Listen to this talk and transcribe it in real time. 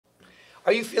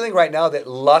Are you feeling right now that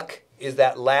luck is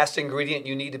that last ingredient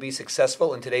you need to be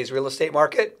successful in today's real estate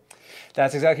market?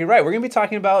 That's exactly right. We're going to be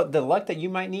talking about the luck that you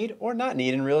might need or not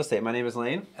need in real estate. My name is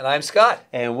Lane. And I'm Scott.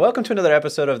 And welcome to another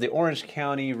episode of the Orange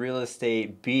County Real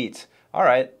Estate Beat. All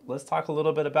right, let's talk a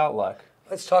little bit about luck.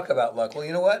 Let's talk about luck. Well,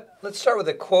 you know what? Let's start with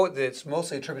a quote that's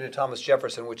mostly attributed to Thomas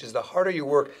Jefferson, which is the harder you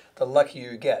work, the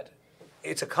luckier you get.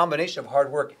 It's a combination of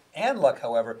hard work and luck,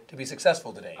 however, to be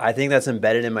successful today. I think that's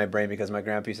embedded in my brain because my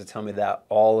grandpa used to tell me that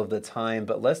all of the time.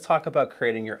 But let's talk about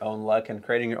creating your own luck and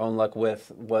creating your own luck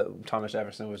with what Thomas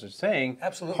Jefferson was just saying.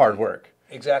 Absolutely. Hard work.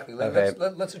 Exactly.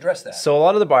 Let's address that. So a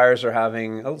lot of the buyers are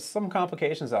having some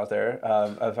complications out there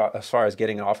as far as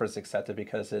getting offers accepted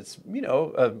because it's,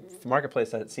 a marketplace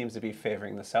that seems to be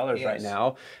favoring the sellers right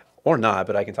now. Or not,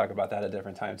 but I can talk about that at a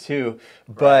different time too.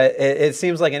 Right. But it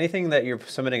seems like anything that you're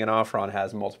submitting an offer on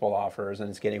has multiple offers and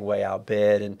it's getting way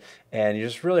outbid and you're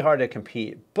just really hard to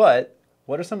compete. But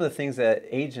what are some of the things that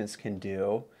agents can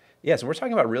do? So we're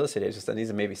talking about real estate agents that need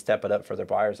to maybe step it up for their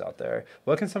buyers out there.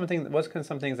 What can some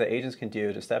things that agents can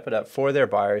do to step it up for their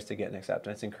buyers to get an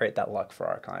acceptance and create that luck for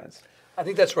our clients? I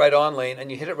think that's right on, Lane,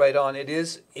 and you hit it right on. It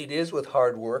is with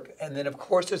hard work, and then of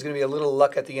course there's going to be a little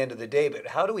luck at the end of the day, but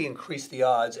how do we increase the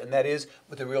odds? And that is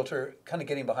with the realtor kind of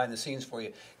getting behind the scenes for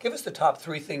you. Give us the top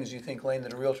 3 things you think, Lane,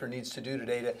 that a realtor needs to do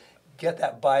today to get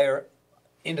that buyer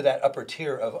into that upper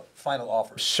tier of final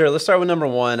offers. Sure, let's start with number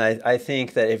 1. I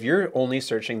think that if you're only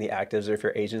searching the actives or if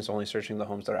your agent's only searching the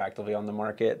homes that are actively on the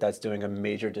market, that's doing a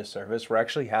major disservice. We're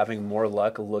actually having more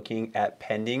luck looking at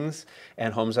pendings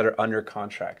and homes that are under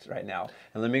contract right now.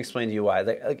 And let me explain to you why.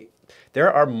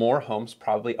 There are more homes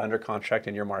probably under contract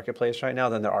in your marketplace right now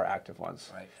than there are active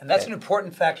ones. Right, and that's an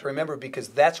important fact to remember because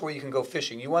that's where you can go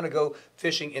fishing. You want to go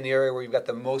fishing in the area where you've got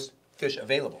the most fish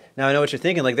available. Now I know what you're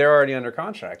thinking, like they're already under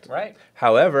contract. Right.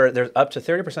 However, there's up to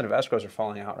 30% of escrows are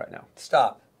falling out right now.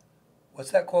 Stop. What's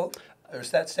that quote?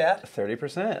 There's that stat?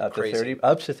 30%, up Crazy. to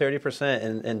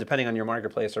 30%, and depending on your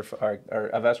marketplace, of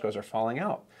escrows are falling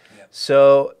out. Yep.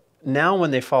 So now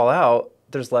when they fall out,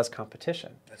 there's less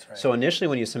competition. That's right. So initially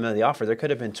when you submitted the offer, there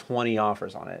could have been 20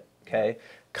 offers on it. Okay.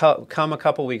 Come a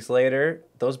couple weeks later,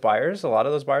 a lot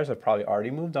of those buyers have probably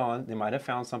already moved on. They might have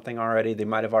found something already. They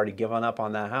might have already given up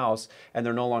on that house, and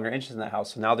they're no longer interested in that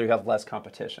house. So now they have less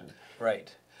competition.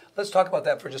 Right. Let's talk about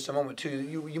that for just a moment,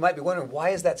 too. You might be wondering, why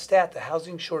is that stat? The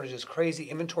housing shortage is crazy.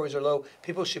 Inventories are low.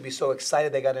 People should be so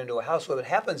excited they got into a house. What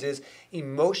happens is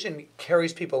emotion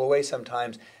carries people away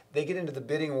sometimes. They get into the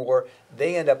bidding war.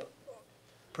 They end up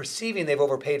perceiving they've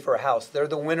overpaid for a house. They're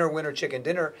the winner chicken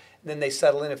dinner. And then they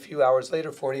settle in a few hours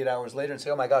later, 48 hours later, and say,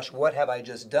 oh my gosh, what have I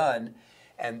just done?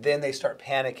 And then they start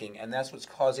panicking. And that's what's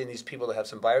causing these people to have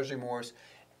some buyer's remorse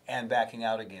and backing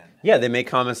out again. Yeah, they make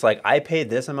comments like, I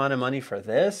paid this amount of money for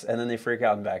this, and then they freak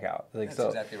out and back out. That's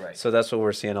exactly right. So that's what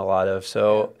we're seeing a lot of.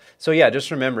 So yeah,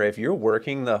 just remember, if you're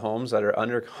working the homes that are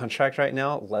under contract right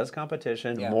now, less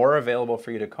competition, more available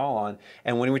for you to call on.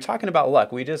 And when we're talking about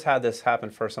luck, we just had this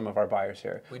happen for some of our buyers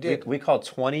here. We did. We called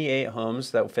 28 homes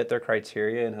that fit their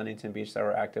criteria in Huntington Beach that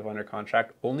were active under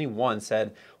contract. Only one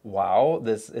said, wow,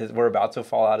 we're about to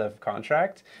fall out of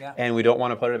contract, and we don't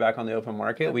want to put it back on the open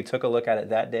market. We took a look at it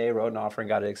that day, wrote an offer, and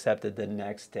got it accepted the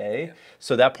next day.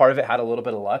 So that part of it had a little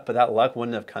bit of luck, but that luck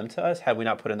wouldn't have come to us had we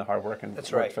not put in the hard work and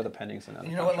worked for the pendings. And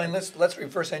you know what, Lane, let's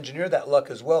reverse engineer that luck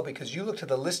as well, because you look to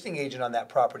the listing agent on that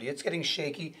property. It's getting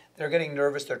shaky. They're getting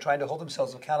nervous. They're trying to hold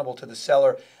themselves accountable to the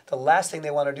seller. The last thing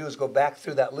they want to do is go back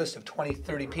through that list of 20,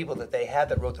 30 people that they had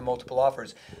that wrote the multiple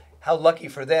offers. How lucky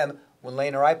for them when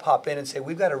Lane or I pop in and say,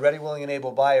 we've got a ready, willing, and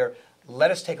able buyer. Let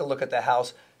us take a look at the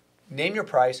house. Name your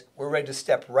price. We're ready to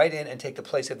step right in and take the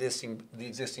place of the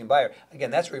existing buyer. Again,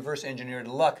 that's reverse engineered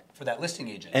luck for that listing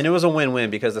agent. And it was a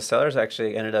win-win because the sellers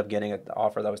actually ended up getting an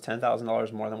offer that was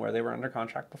 $10,000 more than where they were under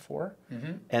contract before.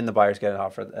 And the buyers get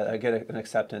an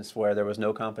acceptance where there was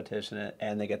no competition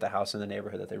and they get the house in the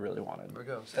neighborhood that they really wanted. There we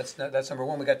go. So that's number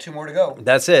 1. We got 2 more to go.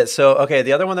 That's it. So, okay,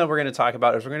 the other one that we're going to talk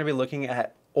about is we're going to be looking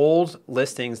at old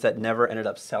listings that never ended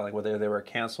up selling, whether they were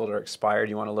canceled or expired.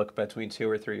 You want to look between 2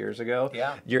 or 3 years ago.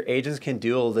 Yeah. Your agents can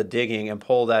do all the digging and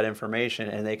pull that information,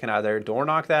 and they can either door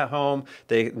knock that home.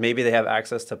 Maybe they have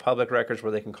access to public records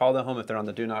where they can call the home if they're on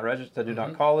the do not register, do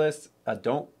not call list.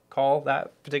 Don't call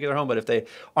that particular home, but if they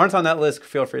aren't on that list,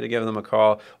 feel free to give them a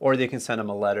call, or they can send them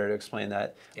a letter to explain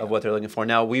that of what they're looking for.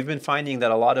 Now, we've been finding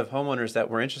that a lot of homeowners that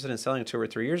were interested in selling 2 or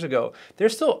 3 years ago, they're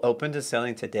still open to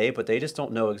selling today, but they just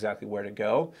don't know exactly where to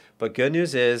go. But good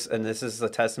news is, and this is a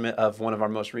testament of one of our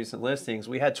most recent listings,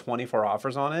 we had 24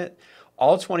 offers on it.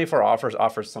 all 24 offers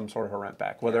offer some sort of a rent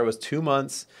back, whether it was 2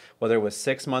 months, whether it was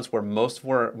 6 months, where most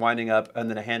were winding up, and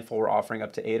then a handful were offering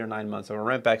up to 8 or 9 months of a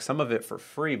rent back, some of it for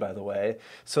free, by the way.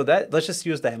 So that, let's just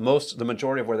use the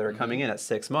majority of where they were coming in at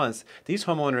 6 months. These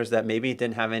homeowners that maybe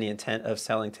didn't have any intent of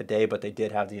selling today, but they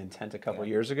did have the intent a couple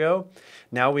years ago,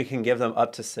 now we can give them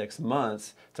up to 6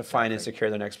 months to find and secure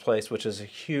their next place, which is a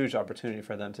huge opportunity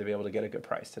for them to be able to get a good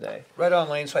price today. Right on,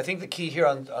 Lane. So I think the key here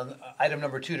on item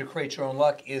number 2 to create your own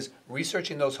luck is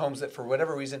researching those homes that for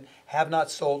whatever reason have not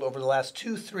sold over the last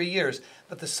 2-3 years.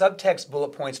 But the subtext bullet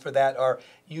points for that are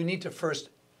you need to first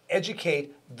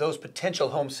educate those potential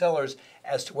home sellers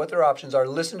as to what their options are,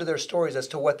 listen to their stories as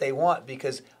to what they want,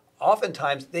 because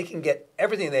oftentimes they can get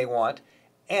everything they want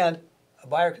and a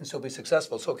buyer can still be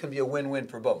successful, so it can be a win-win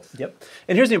for both. Yep.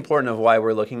 And here's the importance of why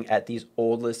we're looking at these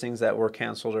old listings that were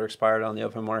canceled or expired on the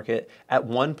open market. At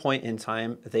one point in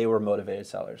time, they were motivated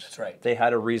sellers. That's right. They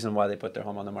had a reason why they put their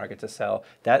home on the market to sell.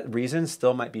 That reason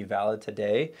still might be valid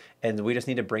today, and we just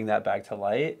need to bring that back to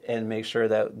light and make sure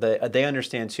that they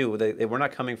understand too. We're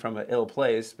not coming from an ill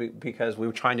place because we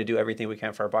were trying to do everything we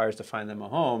can for our buyers to find them a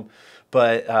home,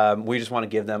 but we just want to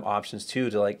give them options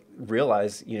too to like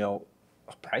realize, you know,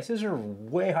 prices are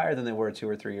way higher than they were 2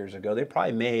 or 3 years ago. They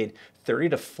probably made 30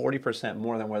 to 40%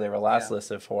 more than where they were last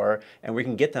listed for, and we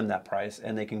can get them that price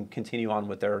and they can continue on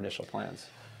with their initial plans.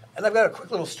 And I've got a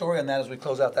quick little story on that as we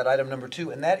close out that item number 2,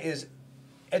 and that is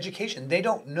education. They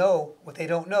don't know what they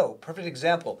don't know. Perfect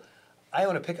example. I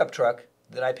own a pickup truck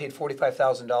that I paid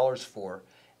 $45,000 for,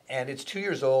 and it's 2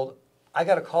 years old. I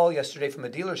got a call yesterday from a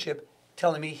dealership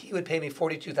telling me he would pay me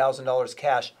 $42,000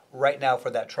 cash right now for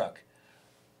that truck.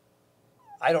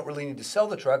 I don't really need to sell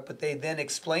the truck, but they then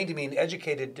explained to me and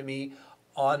educated to me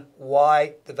on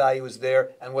why the value is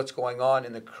there and what's going on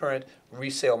in the current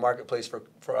resale marketplace for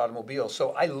automobiles.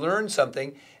 So I learned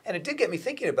something, and it did get me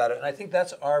thinking about it, and I think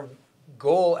that's our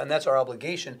goal and that's our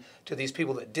obligation to these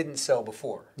people that didn't sell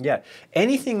before. Yeah,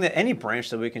 any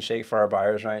branch that we can shake for our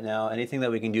buyers right now, anything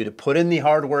that we can do to put in the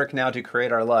hard work now to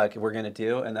create our luck, we're going to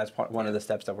do, and that's one of the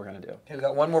steps that we're going to do. Okay, we've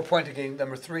got one more point to gain.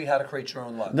 Number 3, how to create your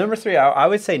own luck. Number 3, I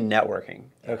would say networking.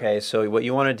 Okay, so what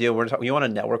you want to do, you want to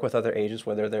network with other agents,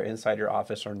 whether they're inside your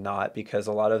office or not, because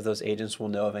a lot of those agents will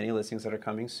know of any listings that are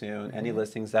coming soon, any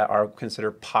listings that are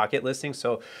considered pocket listings.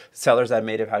 So sellers that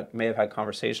may have had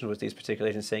conversations with these particular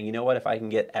agents saying, you know what, if I can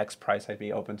get X price, I'd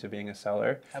be open to being a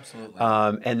seller. Absolutely.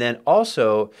 And then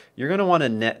also, you're going to want to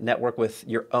network with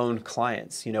your own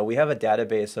clients. You know, we have a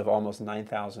database of almost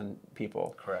 9,000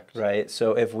 people. Correct. Right?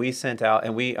 So if we sent out,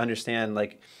 and we understand,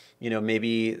 like, you know,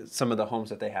 maybe some of the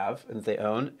homes that they have and that they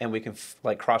own, and we can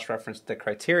like cross-reference the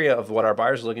criteria of what our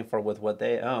buyers are looking for with what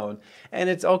they own. And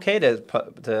it's okay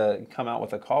to come out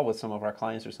with a call with some of our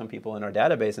clients or some people in our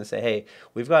database and say, hey,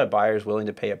 we've got buyers willing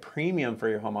to pay a premium for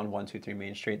your home on 123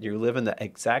 Main Street. You live in the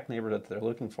exact neighborhood that they're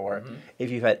looking for. If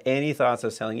you've had any thoughts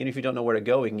of selling, even if you don't know where to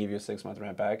go, we can give you a 6-month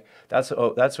rent back. That's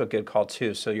a good call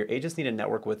too. So your agents need to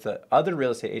network with the other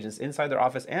real estate agents inside their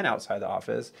office and outside the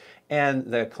office,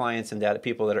 and the clients and data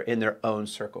people that are in their own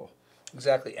circle.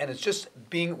 Exactly. And it's just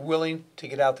being willing to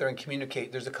get out there and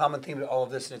communicate. There's a common theme to all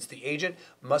of this, and it's the agent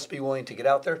must be willing to get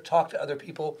out there, talk to other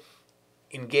people,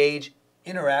 engage,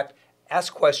 interact,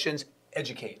 ask questions,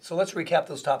 educate. So let's recap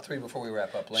those top 3 before we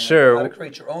wrap up. Lane, sure. How to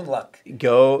create your own luck.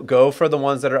 Go for the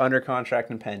ones that are under contract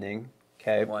and pending.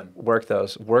 Okay. Work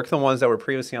those. Work the ones that were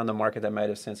previously on the market that might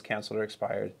have since canceled or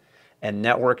expired. And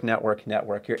network.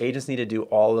 Your agents need to do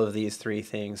all of these 3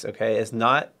 things. Okay. It's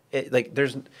not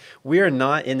we are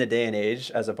not in the day and age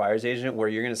as a buyer's agent where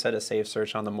you're going to set a safe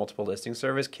search on the multiple listing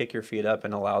service, kick your feet up,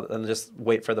 and just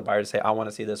wait for the buyer to say, I want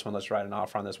to see this one. Let's write an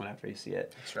offer on this one after you see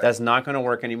it. That's right. That's not going to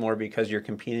work anymore because you're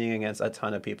competing against a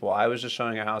ton of people. I was just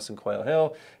showing a house in Quail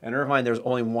Hill, and Irvine, there's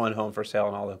only one home for sale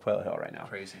in all of Quail Hill right now.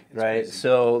 Crazy. Right? Crazy.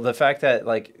 So the fact that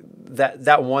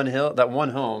that one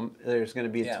home, there's going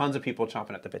to be tons of people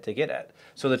chomping at the bit to get at.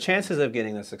 So the chances of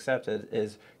getting this accepted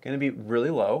is going to be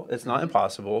really low. It's not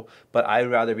impossible, but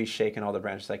I'd rather be shaking all the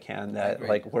branches I can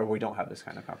where we don't have this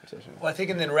kind of competition. Well, I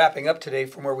think, and then wrapping up today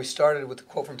from where we started with the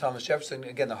quote from Thomas Jefferson,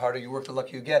 again, the harder you work, the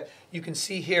luckier you get. You can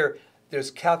see here,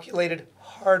 there's calculated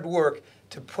hard work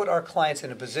to put our clients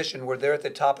in a position where they're at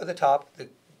the top of the top.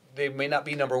 They may not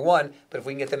be number 1, but if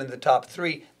we can get them in the top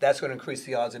 3, that's going to increase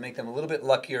the odds and make them a little bit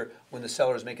luckier when the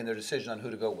seller is making their decision on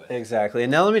who to go with. Exactly.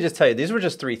 And now let me just tell you, these were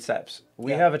just 3 steps.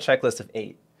 We have a checklist of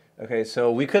 8. Okay,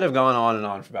 so we could have gone on and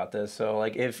on about this. So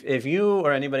like if you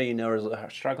or anybody you know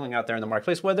is struggling out there in the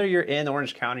marketplace, whether you're in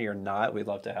Orange County or not, we'd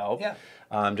love to help. Yeah.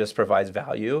 Just provides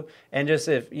value. And just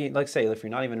like say, if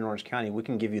you're not even in Orange County, we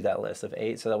can give you that list of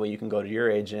 8 so that way you can go to your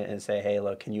agent and say, hey,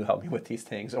 look, can you help me with these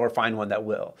things? Or find one that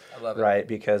will. I love it. Right?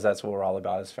 Because that's what we're all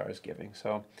about as far as giving.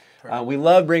 So we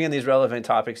love bringing these relevant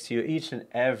topics to you each and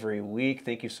every week.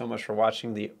 Thank you so much for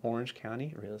watching the Orange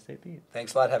County Real Estate Beat.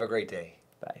 Thanks a lot. Have a great day.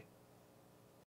 Bye.